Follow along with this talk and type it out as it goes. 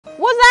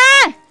吴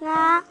神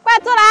啊，快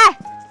坐来！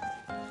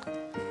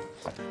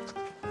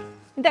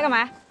你在干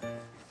嘛？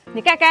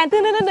你看看，噔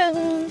噔噔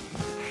噔，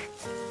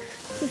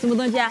是什么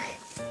东西啊？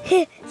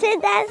圣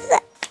诞树。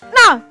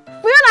那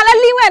不用拿来，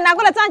另外拿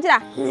过来装起来。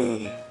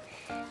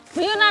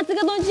不用拿这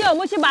个东西，我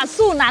们去把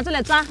树拿出来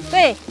装。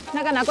对，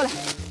那个拿过来，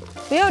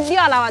不用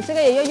掉了啊，这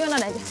个也要用到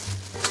来着。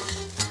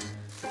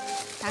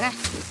打开。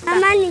妈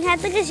妈，你看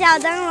这个小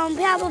灯笼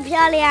漂不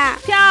漂亮？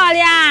漂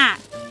亮。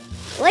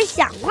我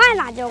想换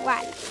哪就换，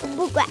我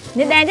不管。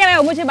你等一下，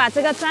我们去把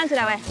这个装起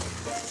来喂。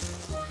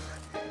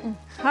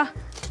好，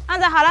安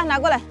仔好了，拿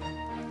过来。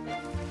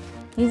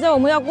你知道我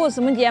们要过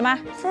什么节吗？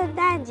圣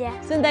诞节。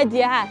圣诞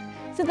节哈，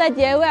圣诞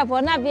节外婆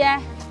那边，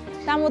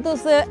他们都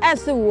是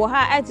25号、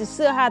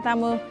24号，他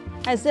们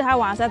24号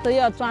晚上都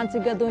要装这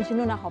个东西，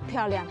弄得好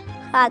漂亮。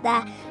好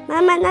的，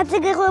妈妈，那这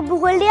个会不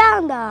会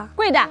亮的？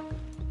会的。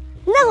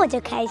那我就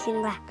开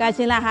心了。开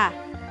心了哈。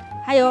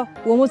还有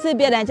我们这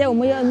边等下我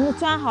们要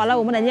装好了，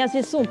我们等下要去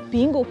送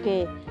苹果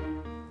给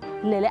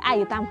奶奶阿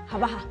姨他们，好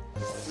不好？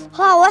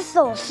好，我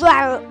手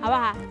酸了，好不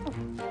好？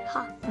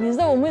好。你知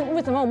道我们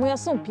为什么我们要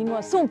送苹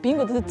果？送苹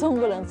果都是中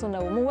国人送的，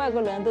我们外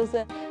国人都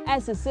是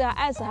24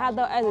号、20号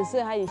到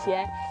24号以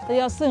前都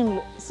要送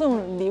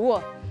礼物，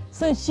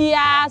送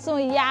虾、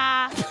送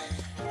鸭、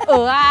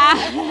鹅啊，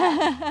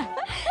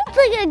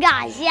这个搞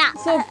笑。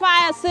送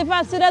饭呀、吃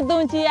饭吃的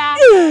东西呀、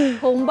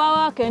红包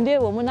啊，肯定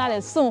我们那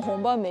里送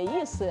红包没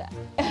意思。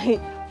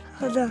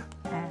好的。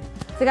哎，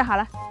这个好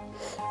了，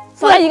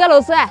少了一个螺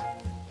丝哎，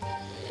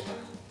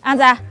安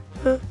仔，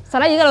少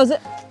了一个螺丝，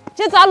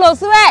去找螺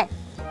丝喂。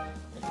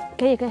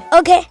可以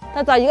 ，OK。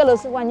再找一个螺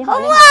丝，哇，你好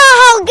厉害！哇，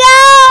好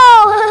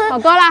高，好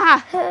高了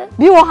哈，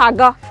比我还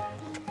高。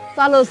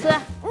找螺丝。哇，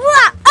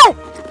哎，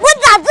我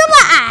咋这么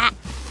矮？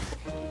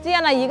这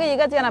样的一个一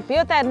个这样的，不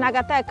要带那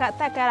个带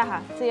开了哈，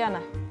这样的。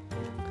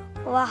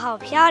哇，好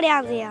漂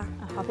亮这样。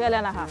好漂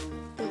亮了哈。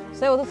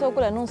所以我都说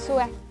过来弄树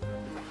哎。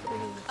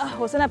啊，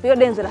我现在不要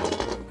链子了，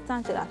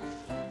站起来。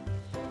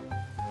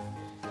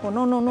我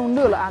弄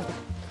溜了啊，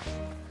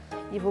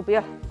衣服不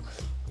要。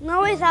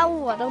那为啥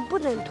我都不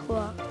能脱？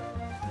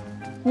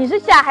你是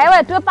小孩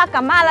喂，都怕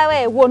感冒了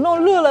喂，我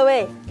弄热了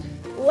喂。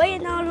我也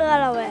弄热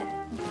了喂。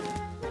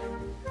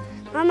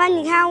妈妈，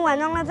你看我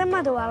弄了这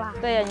么多了。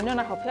对呀，你弄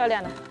得好漂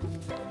亮的。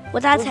我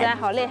咋吴仔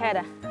好厉害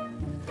的。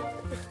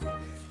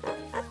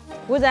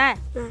吴仔，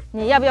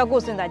你要不要过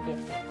圣诞节？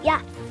要。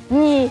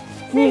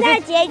圣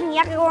诞节你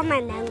要给我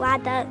买南瓜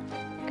灯。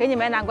给你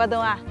买南瓜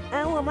灯啊？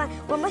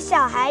我们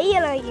小孩一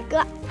人一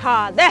个。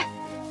好的，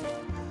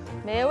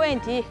没问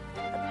题。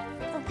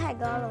这太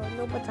高了，我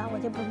弄不着，我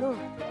就不弄了。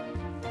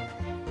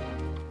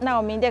那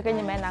我明天给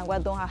你买南瓜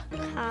灯哈。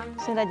好。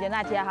圣诞节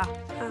那天哈。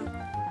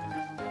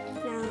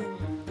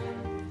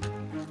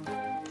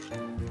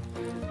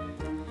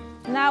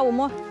那我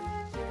们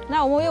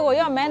如果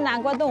要买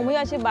南瓜灯，我们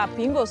要去把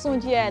苹果送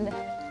去，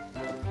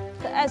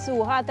在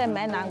25号再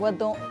买南瓜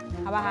灯，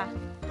好不好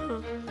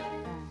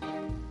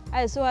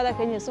？25号再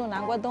给你送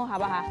南瓜灯，好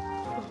不好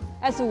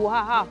？25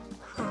号哈，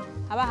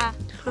好不好？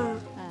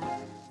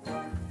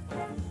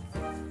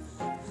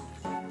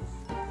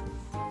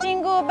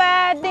金箍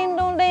棒，叮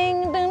咚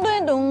叮，噔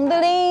噔咚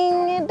的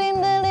铃，叮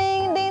噔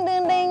铃，叮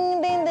噔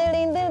铃，叮噔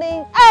铃噔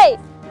铃，哎！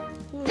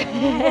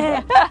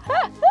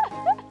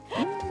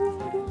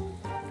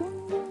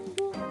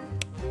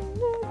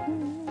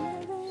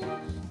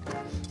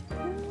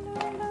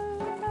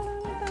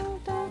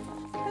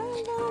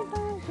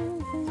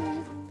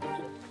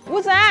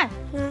吴神，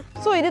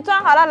树已经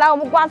装好了，来，我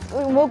们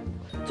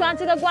装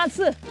这个光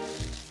刺。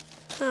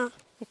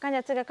你看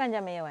见这个看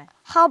见没有？哎，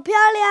好漂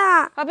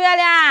亮，好漂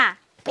亮，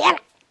漂亮。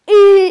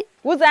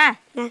吴神，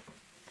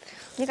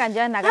你感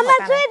觉哪个好看？妈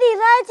妈最底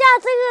下架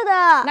这个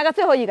的，那个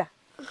最后一个。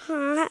这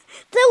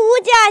五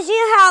角星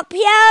好漂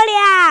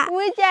亮，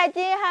五角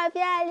星好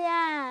漂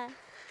亮。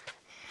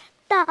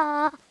大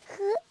河。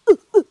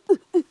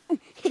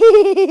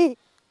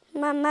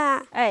妈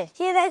妈，哎，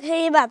现在可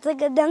以把这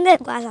个灯给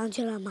挂上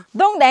去了吗？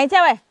灯等一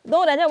下喂，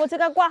灯等一下，我这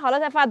个挂好了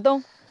再发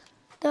灯，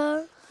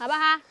好不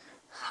好？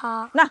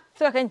好。那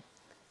这个给你。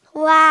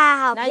哇，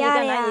好漂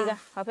亮！拿一个，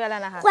好漂亮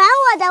的哈。还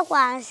我的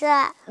黄色。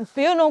不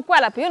用弄坏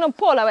了，不用弄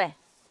破了喂，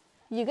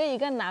一个一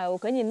个拿，我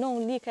给你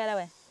弄裂开了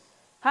喂。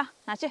好，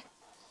拿去。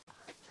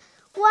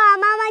哇，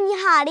妈妈你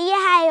好厉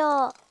害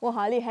哟！我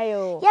好厉害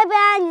哟！要不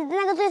要你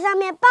那个最上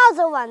面抱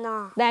着我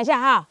呢？等一下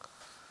哈，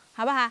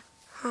好不好？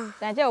好。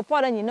等一下我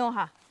抱着你弄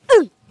哈。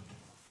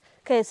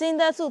给圣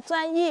诞树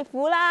穿衣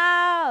服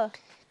啦！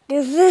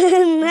给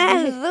圣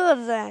诞树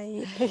穿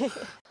衣服。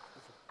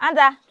安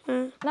仔，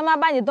那妈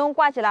把你灯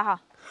挂起来哈。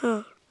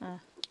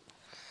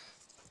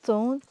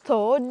从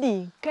头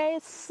顶开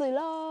始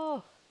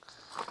喽。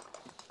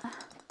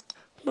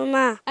妈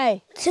妈，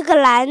哎，这个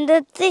蓝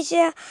的这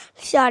些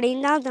小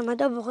铃铛怎么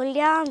都不会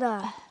亮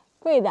的？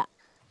会的，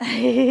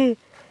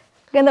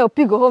跟在我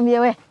屁股后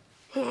面喂。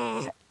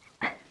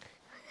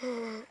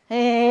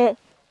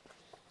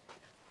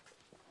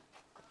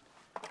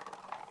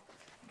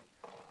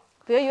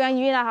不要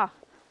晕了哈。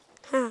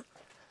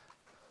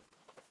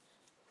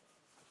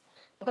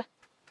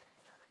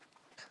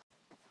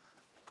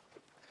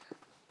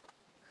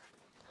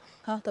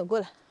好，走过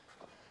了。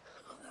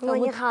妈妈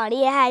你好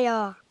厉害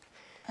哟！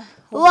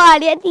哇，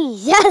连底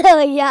下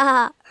都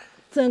要。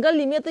整个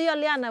里面都要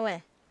亮的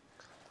喂。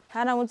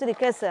好，那我们这里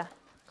开始。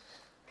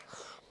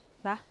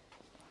来，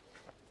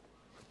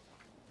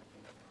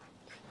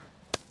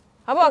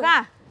好不好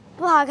看？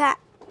不好看。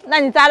那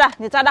你扎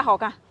的好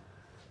看。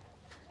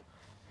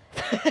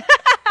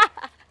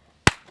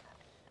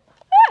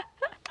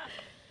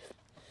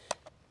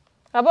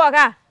好不好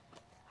看？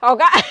好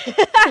看。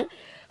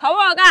好不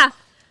好看？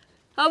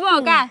好不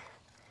好看？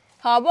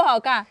好不好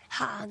看？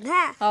好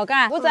看。好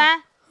看。吴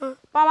晨，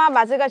帮忙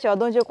把这个小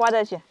东西刮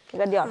下去，给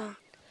它掉了，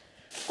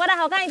刮的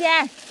好看一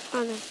点。好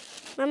的。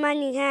妈妈，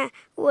你看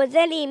我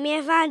在里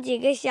面放几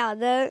个小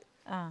灯。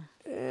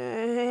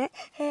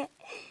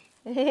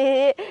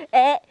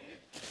哎。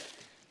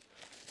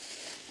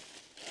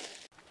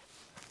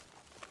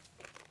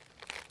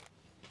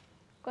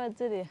挂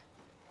这里。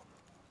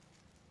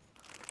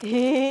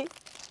嘿。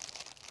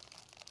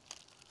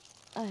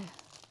哎呀，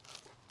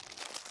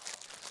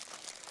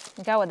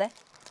你看我的，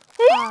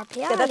好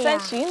漂亮。给它穿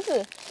裙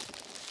子。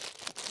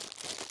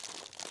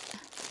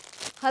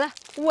好了，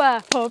哇，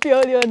好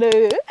漂亮呢！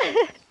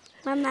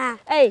妈妈，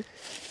哎，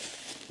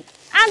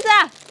安子，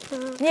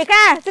你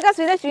看这个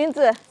谁的裙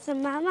子？是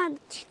妈妈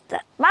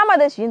的。妈妈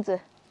的裙子。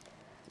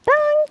噔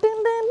噔噔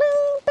噔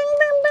噔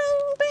噔噔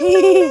噔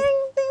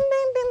噔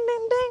噔噔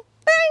噔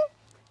噔。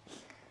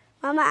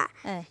妈妈，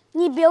哎，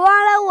你别忘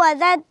了我的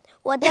灯。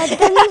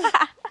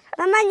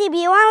妈妈，你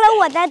别忘了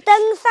我在灯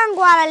上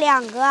挂了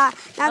2个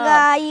那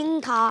个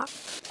樱桃。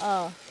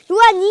如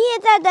果你也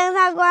在灯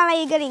上挂了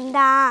1个铃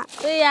铛。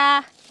对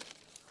呀。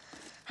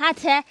而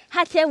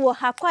且我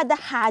还挂的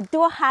好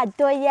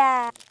多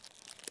呀。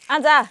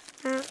安子，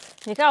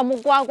你看我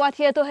们刮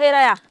贴都黑了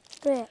呀。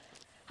对。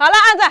好了，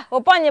安子，我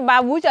帮你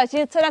把五角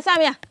星插在上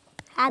面。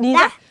好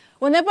的。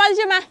我能帮你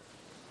去吗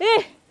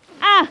？1、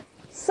2、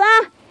3，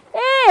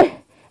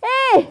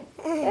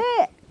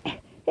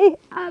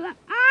好了，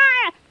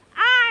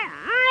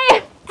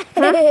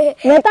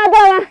能达到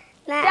吗？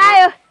加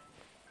油！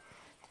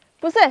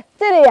不是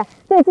这里呀，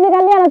这个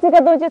亮的这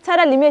个东西插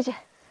在里面去。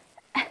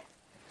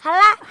好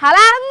了，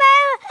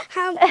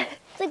没有，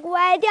这个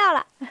歪掉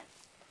了。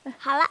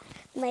好了，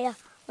没有，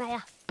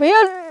不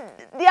要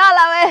掉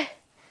了喂。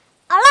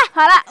好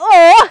了，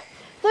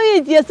终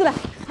于结束了。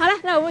好了，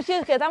那我们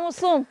去给他们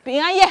送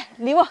平安夜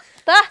礼物，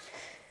得，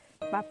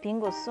把苹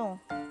果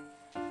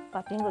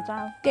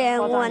装给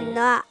我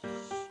呢。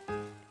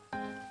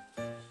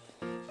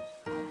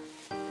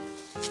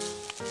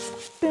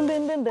噔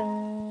噔噔噔，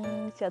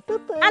小豆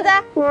豆。安子，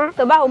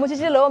走吧，我们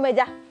去楼妹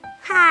家。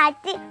好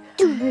的。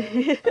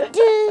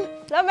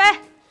老美，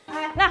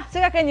那这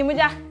个给你们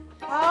家。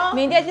好。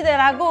明天记得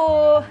来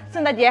过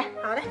圣诞节。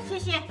好的，谢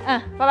谢。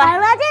拜拜。保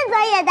罗这次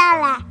也到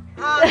了。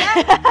好的。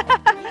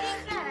明天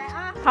再来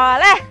啊。好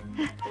嘞。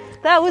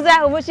等吴子，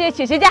我们去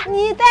姐姐家。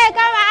你在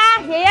干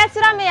嘛？爷爷吃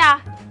了没有？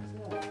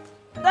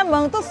这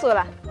门都锁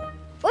了。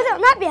我走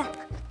那边。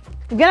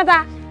你跟他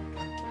打。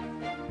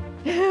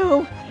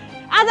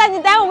阿仔，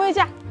你带我们一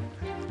下。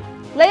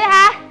雷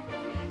涵，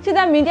现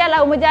在明天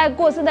来我们家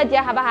过圣诞节，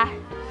好不好？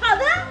好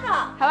的，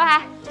好不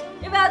好？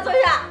要不要坐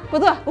下？不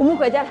坐，我们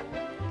回家了。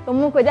我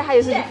们回家还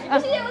有事情。谢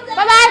谢吴子。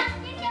拜拜。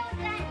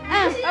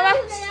拜拜。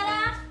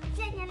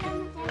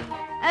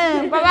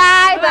拜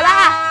拜，走了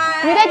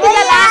哈。明天记得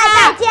来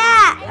哈。再见。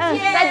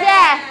再见。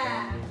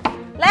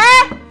来，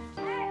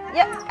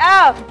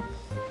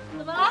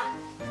怎么了？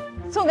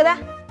送给他。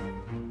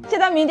记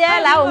得明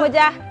天来我们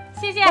家。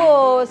谢谢。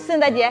过圣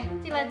诞节。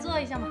进来坐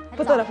一下嘛。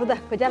不坐了，回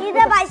家了。记得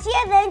把谢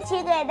神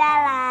旗给带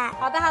来。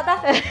好的。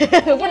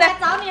不来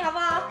找你好不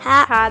好？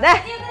好的。再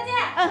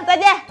见。再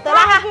见，走了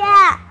哈。再见。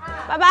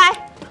拜拜。